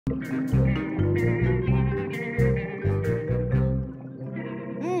Look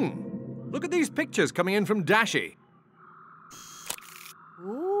at these pictures coming in from Dashi.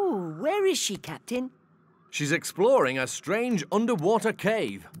 Ooh, where is she, Captain? She's exploring a strange underwater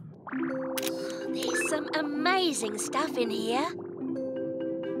cave. There's some amazing stuff in here.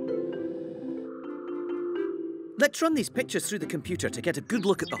 Let's run these pictures through the computer to get a good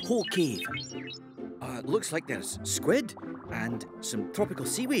look at the whole cave. Looks like there's squid and some tropical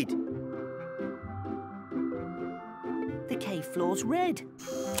seaweed. The cave floor's red.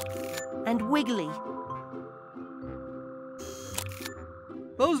 And wiggly.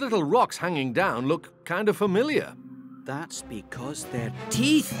 Those little rocks hanging down look kind of familiar. That's because they're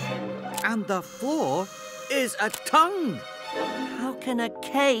teeth. And the floor is a tongue. How can a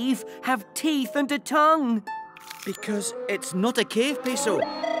cave have teeth and a tongue? Because it's not a cave, Peso.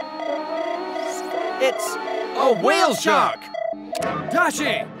 It's a whale shark!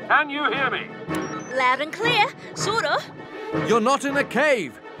 Dashi, can you hear me? Loud and clear, sort of. You're not in a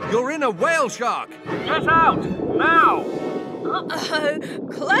cave. You're in a whale shark. Get out, now! Uh-oh,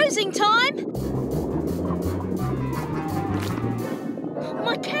 closing time.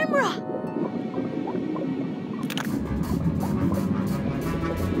 My camera.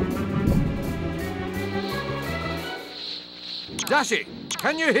 Dashi,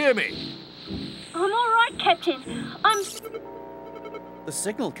 can you hear me? I'm all right, Captain. The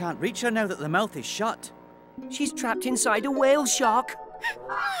signal can't reach her now that the mouth is shut. She's trapped inside a whale shark.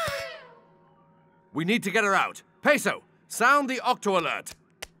 We need to get her out. Peso, sound the Octo alert.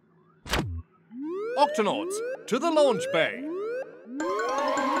 Octonauts, to the launch bay.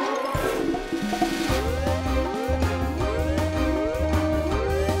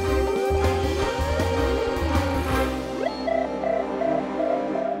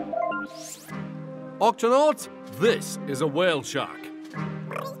 Octonauts, this is a whale shark.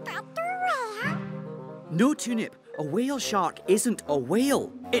 No, Tunip, a whale shark isn't a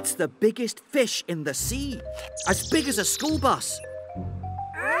whale. It's the biggest fish in the sea. As big as a school bus.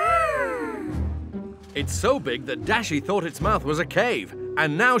 It's so big that Dashi thought its mouth was a cave,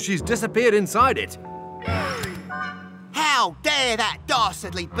 and now she's disappeared inside it. How dare that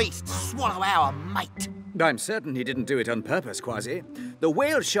dastardly beast swallow our mate? I'm certain he didn't do it on purpose, Kwazii. The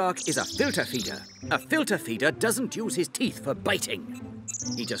whale shark is a filter feeder. A filter feeder doesn't use his teeth for biting.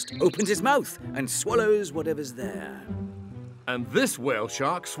 He just opens his mouth and swallows whatever's there. And this whale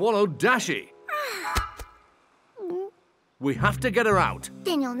shark swallowed Dashi. We have to get her out.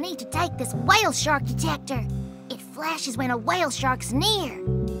 Then you'll need to take this whale shark detector. It flashes when a whale shark's near.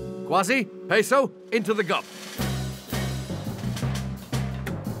 Kwazii, Peso, into the gup.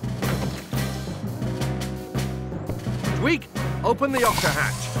 Tweak, open the octa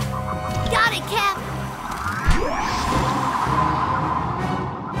hatch. Got it, Cap.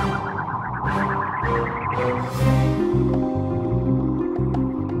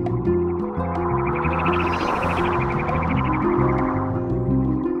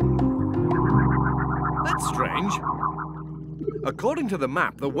 That's strange. According to the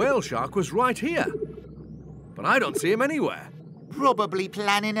map, the whale shark was right here. But I don't see him anywhere. Probably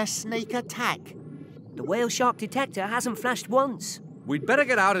planning a sneak attack. The whale shark detector hasn't flashed once. We'd better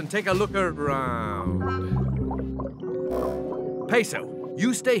get out and take a look around. Peso,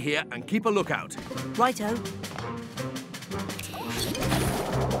 you stay here and keep a lookout. Righto.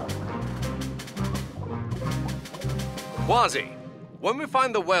 Kwazii, when we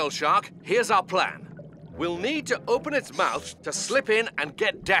find the whale shark, here's our plan. We'll need to open its mouth to slip in and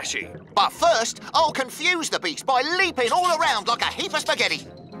get Dashi. But first, I'll confuse the beast by leaping all around like a heap of spaghetti.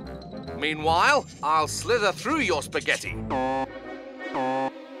 Meanwhile, I'll slither through your spaghetti.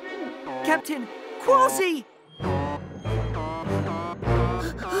 Captain, Kwazii!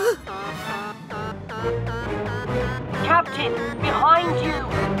 Captain, behind you!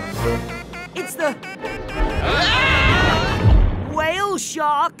 It's the... whale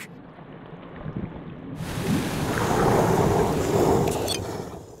shark!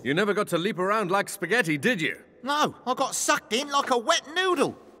 You never got to leap around like spaghetti, did you? No, I got sucked in like a wet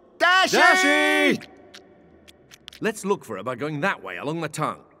noodle. Dashi! Dashi! Let's look for her by going that way along the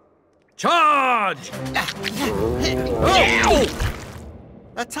tongue. Charge! Oh!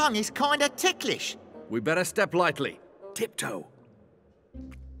 The tongue is kind of ticklish. We better step lightly. Tiptoe.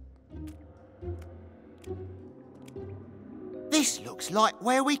 This looks like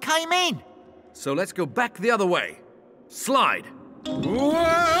where we came in. So let's go back the other way. Slide.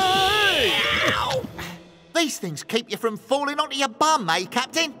 Way! Ow! These things keep you from falling onto your bum, eh,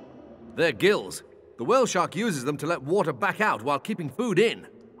 Captain? They're gills. The whale shark uses them to let water back out while keeping food in.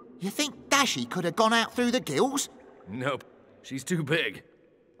 You think Dashi could have gone out through the gills? Nope. She's too big.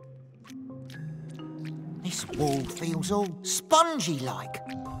 This wall feels all spongy-like.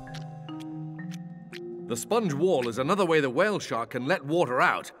 The sponge wall is another way the whale shark can let water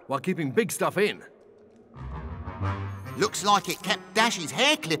out while keeping big stuff in. Looks like it kept Dashie's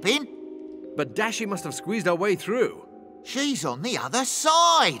hair clip in. But Dashie must have squeezed her way through. She's on the other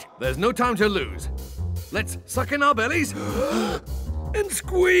side. There's no time to lose. Let's suck in our bellies and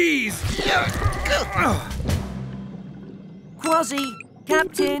squeeze. Kwazii,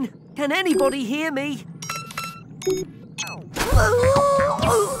 Captain, can anybody hear me?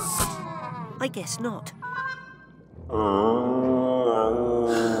 I guess not.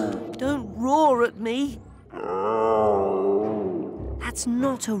 Don't roar at me. That's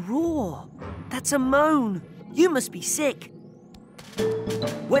not a roar. That's a moan. You must be sick.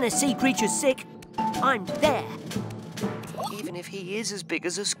 When a sea creature's sick, I'm there. Even if he is as big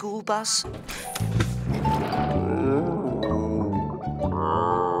as a school bus.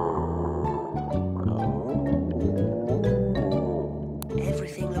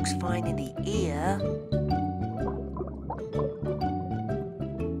 Everything looks fine in the ear.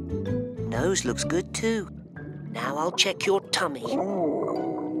 Nose looks good too. Now I'll check your tummy.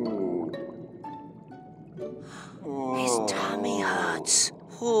 His tummy hurts.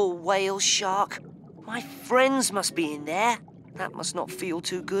 Poor whale shark. My friends must be in there. That must not feel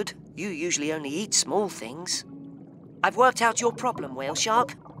too good. You usually only eat small things. I've worked out your problem, whale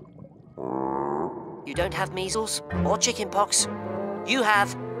shark. You don't have measles or chickenpox. You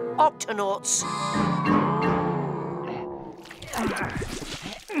have Octonauts.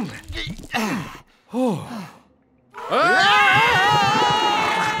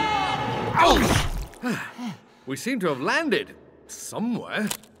 We seem to have landed somewhere.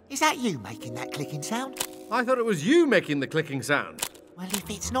 Is that you making that clicking sound? I thought it was you making the clicking sound. Well, if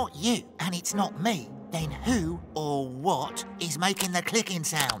it's not you and it's not me, then who or what is making the clicking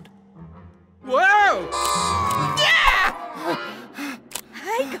sound? Whoa!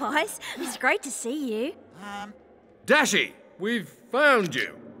 Hey guys, it's great to see you. Dashie, we've found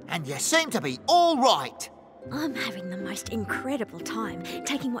you. And you seem to be all right. I'm having the most incredible time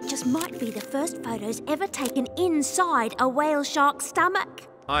taking what just might be the first photos ever taken inside a whale shark's stomach.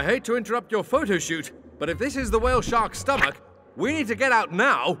 I hate to interrupt your photo shoot, but if this is the whale shark's stomach, we need to get out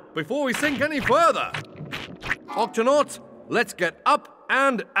now before we sink any further. Octonauts, let's get up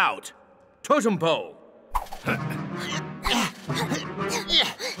and out. Totem pole.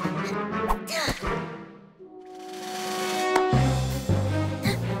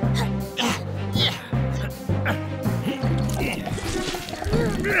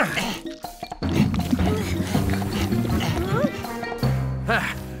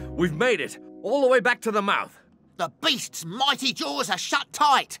 We've made it, all the way back to the mouth. The beast's mighty jaws are shut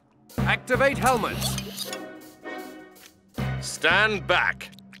tight. Activate helmets. Stand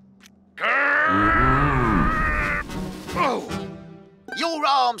back. Oh. Your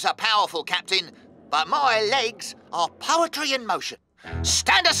arms are powerful, Captain, but my legs are poetry in motion.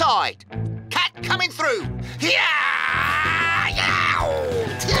 Stand aside. Cat coming through.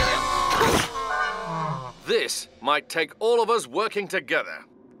 This might take all of us working together.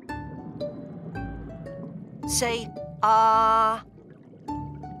 Say, ah.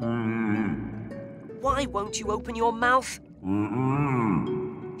 Why won't you open your mouth?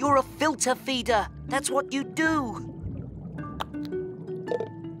 You're a filter feeder. That's what you do.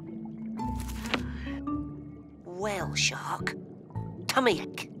 Whale shark. Tummy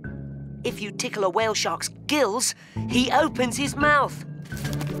ache. If you tickle a whale shark's gills, he opens his mouth.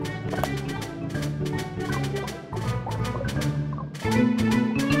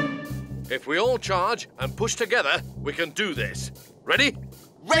 If we all charge and push together, we can do this. Ready?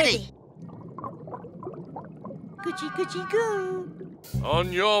 Ready. Goochie, goochie, goo.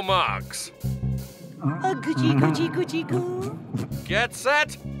 On your marks. A goochie, goochie, goochie, goo. Get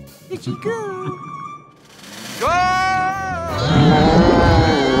set. Goochie, goo. Go!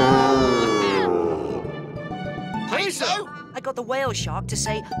 Peso! I got the whale shark to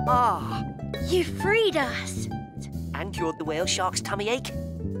say, ah. You freed us. And cured the whale shark's tummy ache.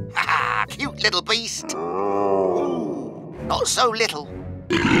 Ha ha! Cute little beast. Ooh, not so little.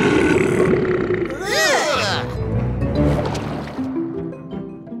 I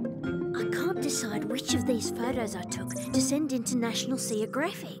can't decide which of these photos I took to send into National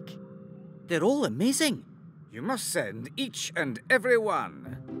Geographic. They're all amazing. You must send each and every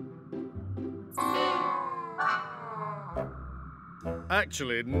one.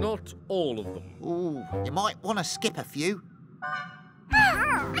 Actually, not all of them. Ooh, you might want to skip a few.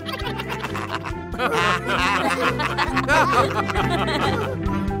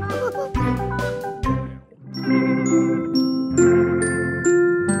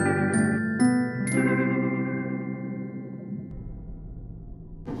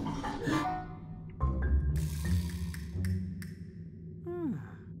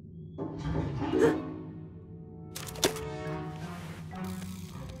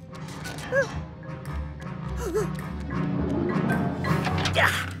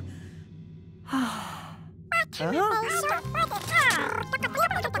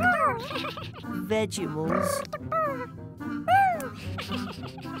 Vegemals.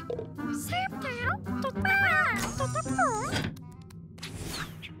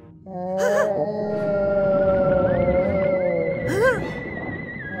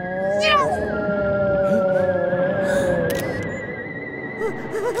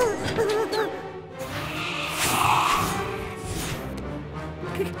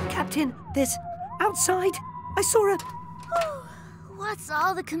 Captain, there's outside. I saw a... What's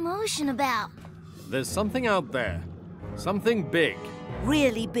all the commotion about? There's something out there. Something big.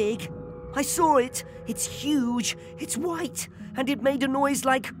 Really big. I saw it. It's huge. It's white. And it made a noise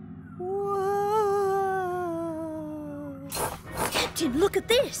like... Whoa. Captain, look at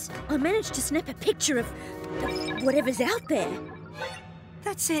this. I managed to snap a picture of whatever's out there.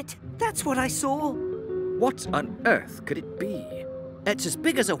 That's it. That's what I saw. What on earth could it be? It's as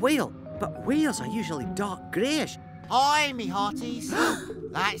big as a whale, but whales are usually dark greyish. Aye, me hearties.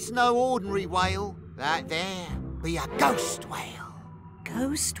 That's no ordinary whale. That there be a ghost whale.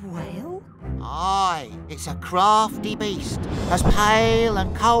 Ghost whale? Aye, it's a crafty beast, as pale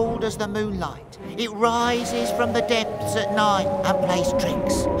and cold as the moonlight. It rises from the depths at night and plays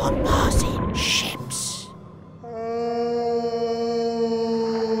tricks on passing ships.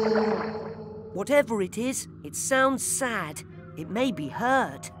 Whatever it is, it sounds sad. It may be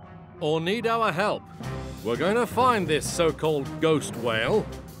hurt. Or need our help. We're going to find this so-called ghost whale.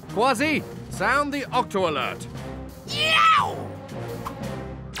 Kwazii, sound the Octo alert. Yow!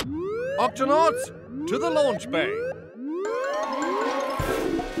 Octonauts, to the launch bay.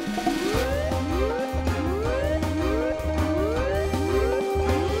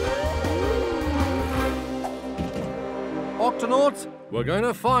 Octonauts, we're going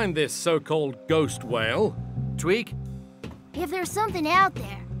to find this so-called ghost whale. Tweak. If there's something out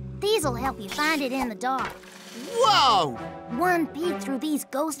there, these'll help you find it in the dark. Whoa! One peek through these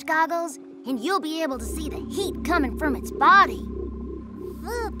ghost goggles, and you'll be able to see the heat coming from its body.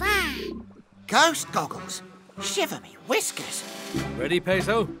 Ghost goggles? Shiver me whiskers. Ready,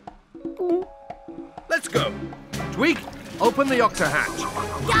 Peso? Let's go. Tweak, open the Octa hatch.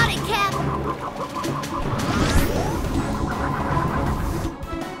 Got it, Cap!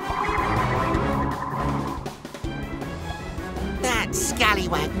 That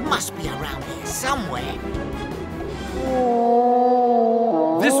scallywag must be around here somewhere.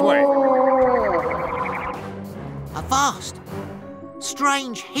 This way. A vast,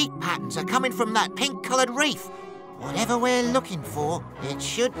 strange heat patterns are coming from that pink-coloured reef. Whatever we're looking for, it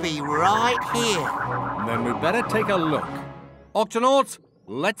should be right here. Then we better take a look. Octonauts,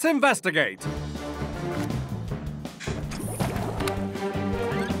 let's investigate.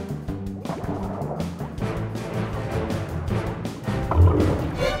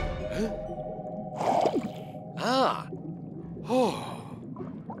 Ah. Oh.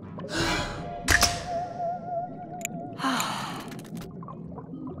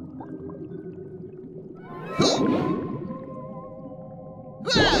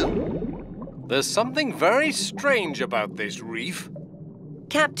 There's something very strange about this reef.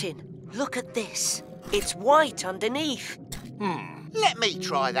 Captain, look at this. It's white underneath. Let me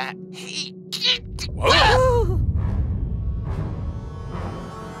try that.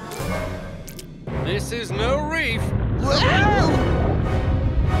 This is no reef.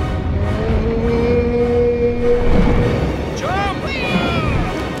 Jump!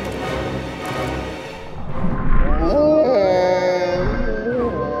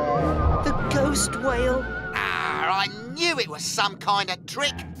 The ghost whale. I knew it was some kind of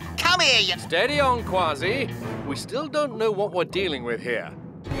trick. Come here, you... Steady on, Kwazii. We still don't know what we're dealing with here.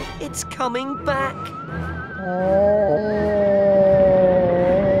 It's coming back.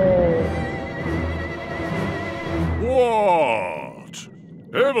 What?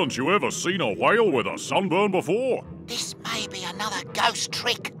 Haven't you ever seen a whale with a sunburn before? This may be another ghost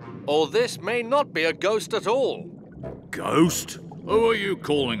trick. Or this may not be a ghost at all. Ghost? Who are you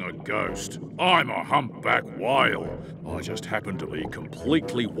calling a ghost? I'm a humpback whale. I just happen to be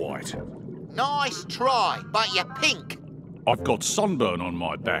completely white. Nice try, but you're pink. I've got sunburn on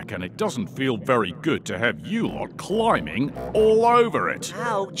my back and it doesn't feel very good to have you lot climbing all over it.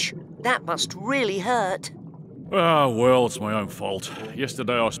 Ouch. That must really hurt. Ah, well, it's my own fault.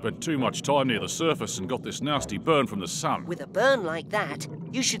 Yesterday I spent too much time near the surface and got this nasty burn from the sun. With a burn like that,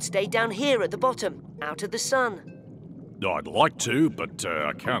 you should stay down here at the bottom, out of the sun. I'd like to, but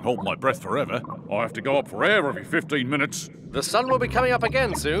I can't hold my breath forever. I have to go up for air every 15 minutes. The sun will be coming up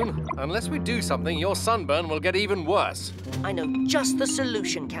again soon. Unless we do something, your sunburn will get even worse. I know just the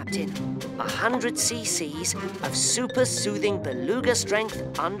solution, Captain. 100 cc's of super soothing beluga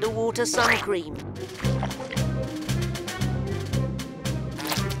strength underwater sun cream.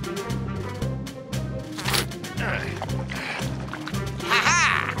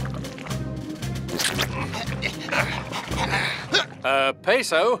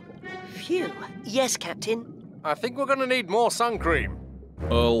 Peso? Phew. Yes, Captain. I think we're gonna need more sun cream.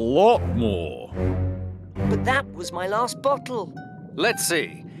 A lot more. But that was my last bottle. Let's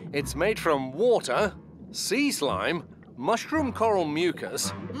see. It's made from water, sea slime, mushroom coral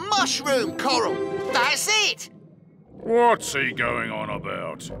mucus. Mushroom coral! That's it! What's he going on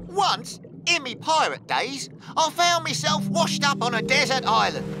about? Once, in me pirate days, I found myself washed up on a desert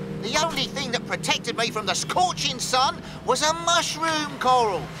island. The only thing that protected me from the scorching sun was a mushroom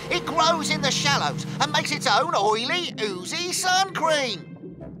coral. It grows in the shallows and makes its own oily, oozy sun cream.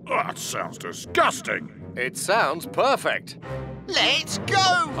 That sounds disgusting. It sounds perfect. Let's go!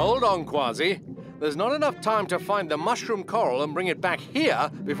 Hold on, Kwazii. There's not enough time to find the mushroom coral and bring it back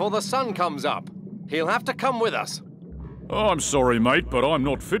here before the sun comes up. He'll have to come with us. I'm sorry, mate, but I'm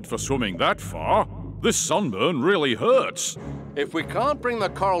not fit for swimming that far. This sunburn really hurts. If we can't bring the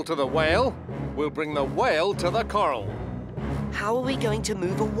coral to the whale, we'll bring the whale to the coral. How are we going to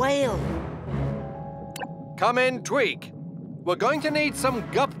move a whale? Come in, Tweak. We're going to need some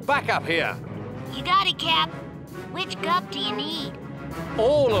gup backup here. You got it, Cap. Which gup do you need?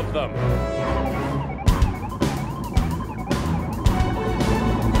 All of them.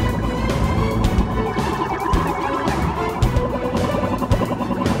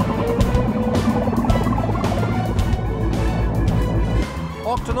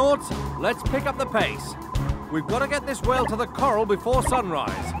 Octonauts, let's pick up the pace. We've got to get this whale to the coral before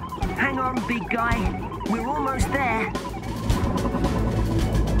sunrise. Hang on, big guy. We're almost there.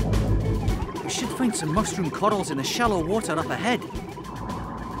 We should find some mushroom corals in the shallow water up ahead.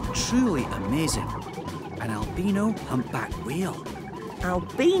 Truly amazing. An albino humpback whale.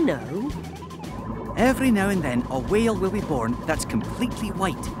 Albino? Every now and then, a whale will be born that's completely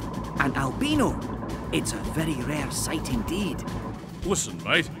white. An albino. It's a very rare sight indeed. Listen,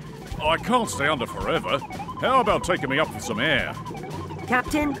 mate, I can't stay under forever. How about taking me up for some air?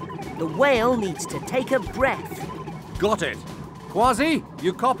 Captain, the whale needs to take a breath. Got it. Kwazii,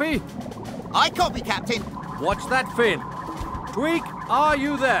 you copy? I copy, Captain. Watch that fin. Tweak, are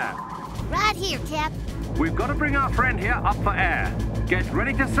you there? Right here, Cap. We've got to bring our friend here up for air. Get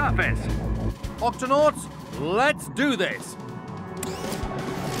ready to surface. Octonauts, let's do this.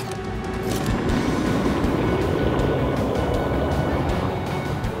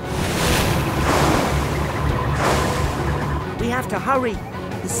 We have to hurry.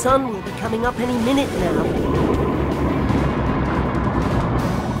 The sun will be coming up any minute now.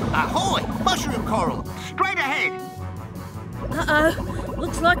 Ahoy! Mushroom coral! Straight ahead! Uh-oh.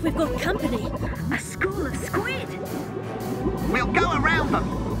 Looks like we've got company. A school of squid. We'll go around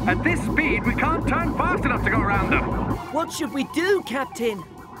them. At this speed, we can't turn fast enough to go around them. What should we do, Captain?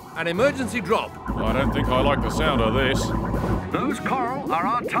 An emergency drop. I don't think I like the sound of this. Those coral are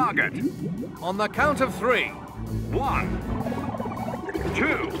our target. On the count of 3. 1,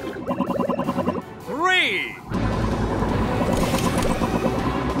 2, 3.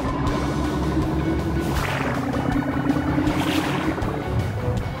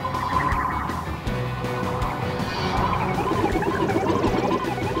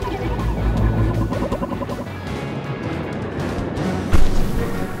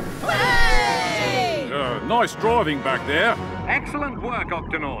 Nice driving back there. Excellent work,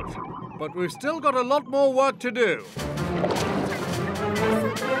 Octonauts. But we've still got a lot more work to do.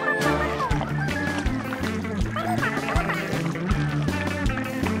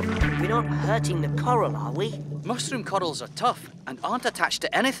 We're not hurting the coral, are we? Mushroom corals are tough and aren't attached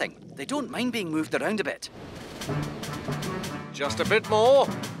to anything. They don't mind being moved around a bit. Just a bit more.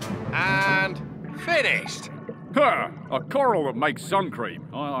 And finished. Ha! A coral that makes sun cream.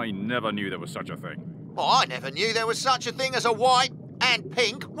 I never knew there was such a thing. Well, I never knew there was such a thing as a white and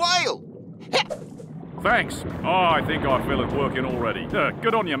pink whale. Thanks. I think I feel it working already.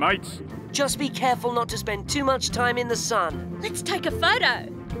 Good on you, mates. Just be careful not to spend too much time in the sun. Let's take a photo.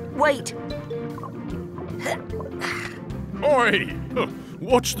 Wait. Oi!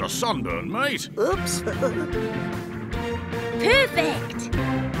 Watch the sunburn, mate. Oops. Perfect.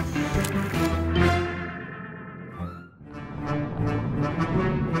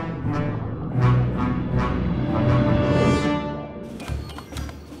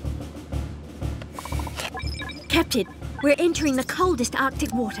 Captain, We're entering the coldest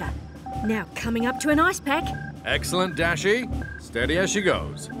Arctic water. Now coming up to an ice pack. Excellent, Dashi. Steady as she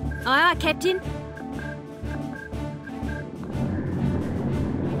goes. Aye, aye, Captain.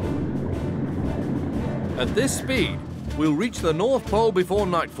 At this speed, we'll reach the North Pole before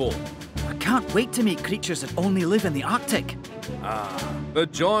nightfall. I can't wait to meet creatures that only live in the Arctic. Ah, the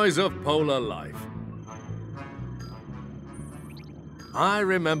joys of polar life. I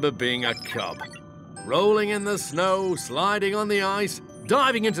remember being a cub, rolling in the snow, sliding on the ice,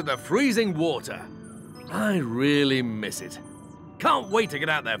 diving into the freezing water. I really miss it. Can't wait to get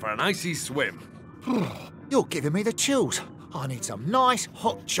out there for an icy swim. You're giving me the chills. I need some nice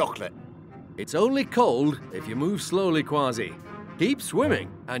hot chocolate. It's only cold if you move slowly, Kwazii. Keep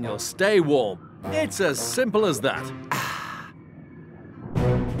swimming and you'll stay warm. It's as simple as that.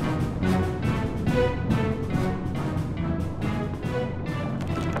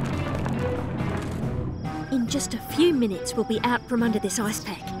 In just a few minutes, we'll be out from under this ice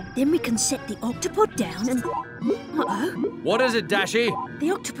pack. Then we can set the Octopod down and... Uh-oh. What is it, Dashi? The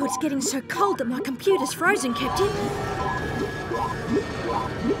Octopod's getting so cold that my computer's frozen, Captain.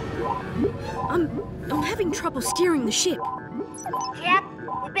 I'm having trouble steering the ship. Cap,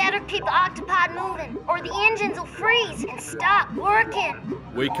 we better keep the Octopod moving, or the engines will freeze and stop working.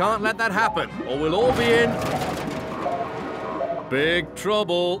 We can't let that happen, or we'll all be in... big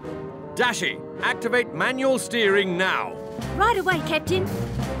trouble. Dashi, activate manual steering now. Right away, Captain.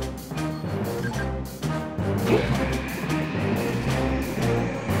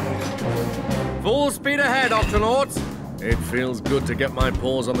 Full speed ahead, Octonauts. It feels good to get my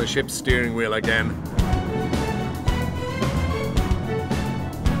paws on the ship's steering wheel again.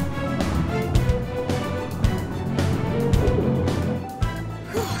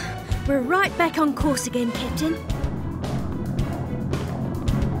 We're right back on course again, Captain.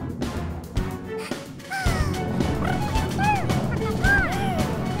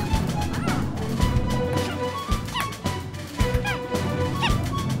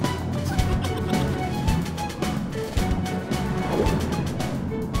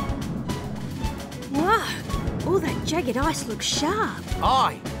 Jagged ice looks sharp.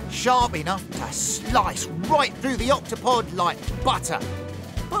 Aye, sharp enough to slice right through the Octopod like butter.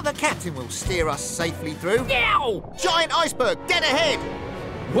 But the captain will steer us safely through. Yow! Giant iceberg, dead ahead!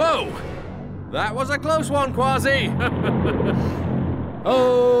 Whoa! That was a close one, Kwazii.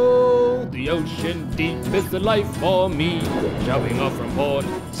 Oh, the ocean deep is the life for me. Shoving off from port,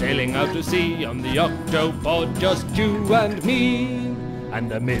 sailing out to sea on the Octopod, just you and me.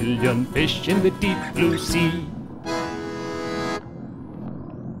 And a million fish in the deep blue sea.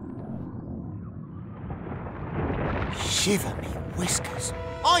 Shiver me whiskers.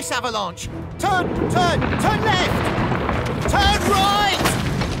 Ice avalanche! Turn left! Turn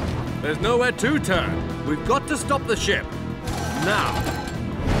right! There's nowhere to turn. We've got to stop the ship. Now.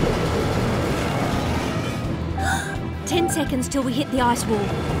 10 seconds till we hit the ice wall.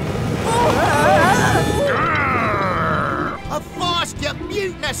 Avast, you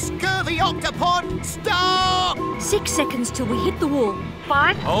mutinous, scurvy Octopod! Stop! 6 seconds till we hit the wall.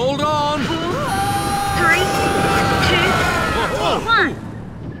 5, Hold on! 4, 3, 2, 1.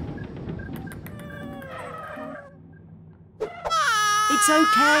 It's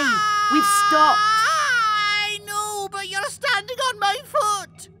okay. We've stopped. I know, but you're standing on my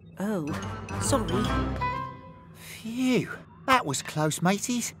foot. Oh, sorry. Phew, that was close,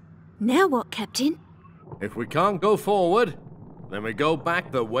 mateys. Now what, Captain? If we can't go forward, then we go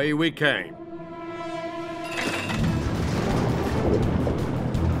back the way we came.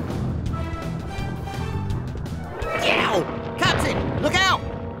 Ow! Captain, look out!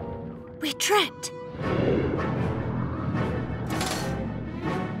 We're trapped.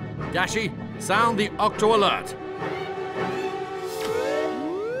 Dashi, sound the Octo alert.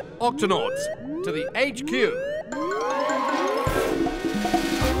 Octonauts, to the HQ.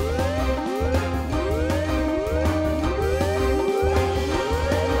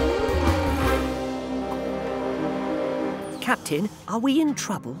 Captain, are we in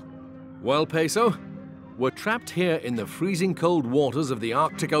trouble? Well, Peso, we're trapped here in the freezing cold waters of the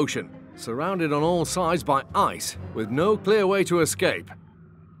Arctic Ocean, surrounded on all sides by ice, with no clear way to escape.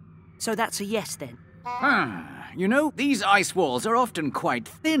 So that's a yes, then? You know, these ice walls are often quite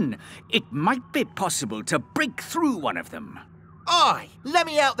thin. It might be possible to break through one of them. Aye, let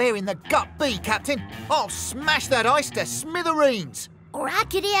me out there in the gut B, Captain. I'll smash that ice to smithereens. Or I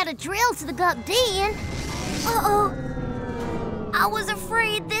could add a drill to the gut D and... Uh-oh. I was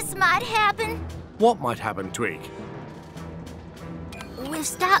afraid this might happen. What might happen, Tweak? We've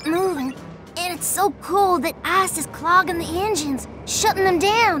stopped moving, and it's so cold that ice is clogging the engines, shutting them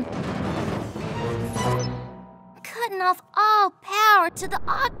down. shutting off all power to the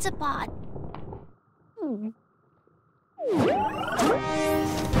Octopod.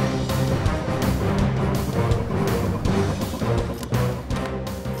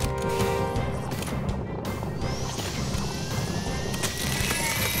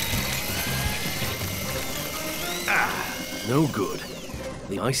 No good.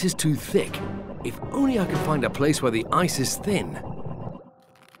 The ice is too thick. If only I could find a place where the ice is thin.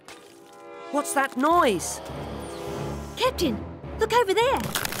 What's that noise? Captain, look over there.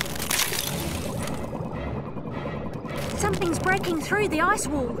 Something's breaking through the ice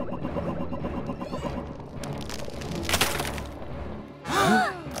wall.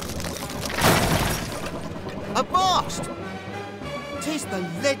 A blast! 'Tis the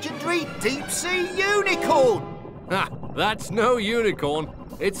legendary deep-sea unicorn! Ha! That's no unicorn.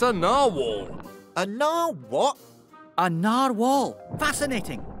 It's a narwhal. A what? A narwhal.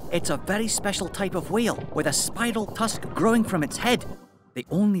 Fascinating. It's a very special type of whale with a spiral tusk growing from its head. They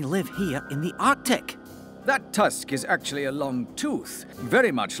only live here in the Arctic. That tusk is actually a long tooth,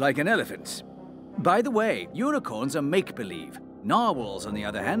 very much like an elephant's. By the way, unicorns are make-believe. Narwhals, on the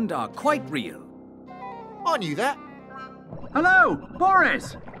other hand, are quite real. I knew that. Hello,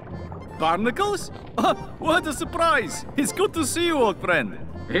 Boris! Barnacles? Oh, what a surprise! It's good to see you, old friend.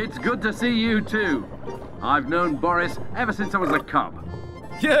 It's good to see you too. I've known Boris ever since I was a cub.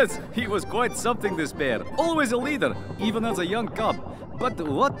 Yes, he was quite something, this bear. Always a leader, even as a young cub. But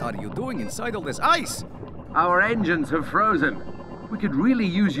what are you doing inside all this ice? Our engines have frozen. We could really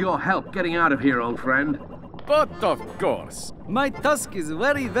use your help getting out of here, old friend. But of course. My tusk is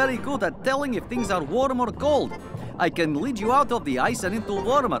very, very good at telling if things are warm or cold. I can lead you out of the ice and into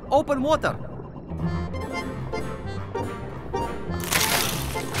warmer, open water.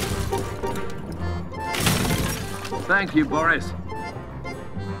 Thank you, Boris.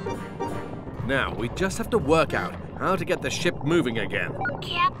 Now, we just have to work out how to get the ship moving again.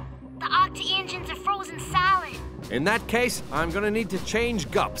 Cap, the Octa engines are frozen solid. In that case, I'm gonna need to change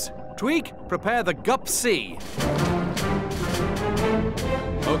gups. Tweak, prepare the gup C.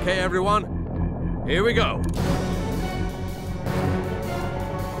 Okay, everyone, here we go.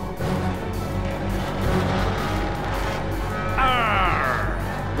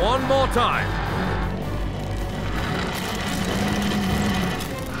 One more time.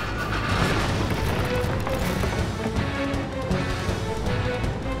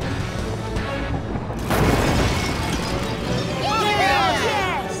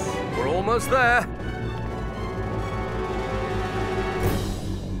 Yes! We're almost there.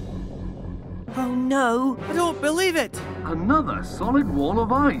 Oh no! I don't believe it. Another solid wall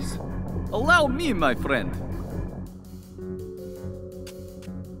of ice. Allow me, my friend.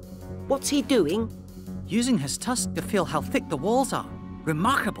 What's he doing? Using his tusk to feel how thick the walls are.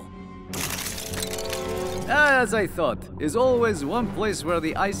 Remarkable. As I thought, is always one place where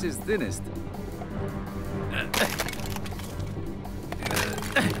the ice is thinnest.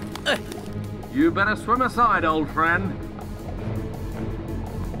 You better swim aside, old friend.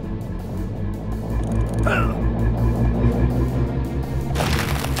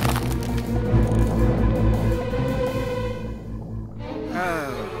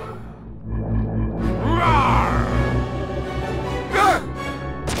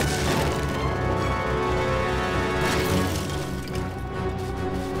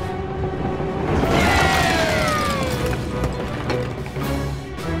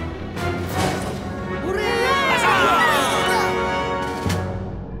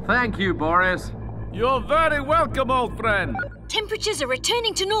 Thank you, Boris. You're very welcome, old friend. Temperatures are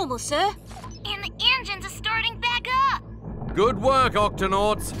returning to normal, sir. And the engines are starting back up. Good work,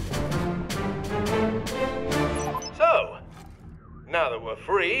 Octonauts. So, now that we're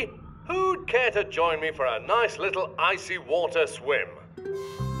free, who'd care to join me for a nice little icy water swim?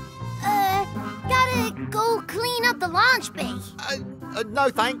 Gotta go clean up the launch bay. No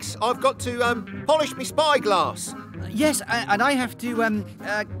thanks. I've got to polish my spyglass. Yes, and I have to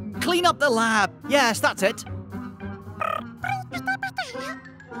clean up the lab. Yes, that's it.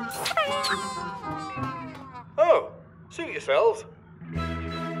 Oh, suit yourselves.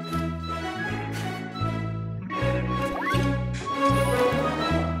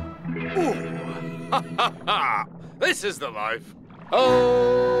 Ha ha ha! This is the life.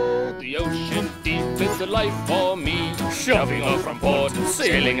 Oh, the ocean deep is the life for me. Shoving off from port,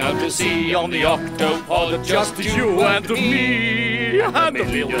 sailing out to sea on the Octopod, just you and me. And a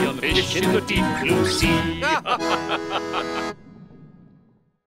million fish in the deep blue sea.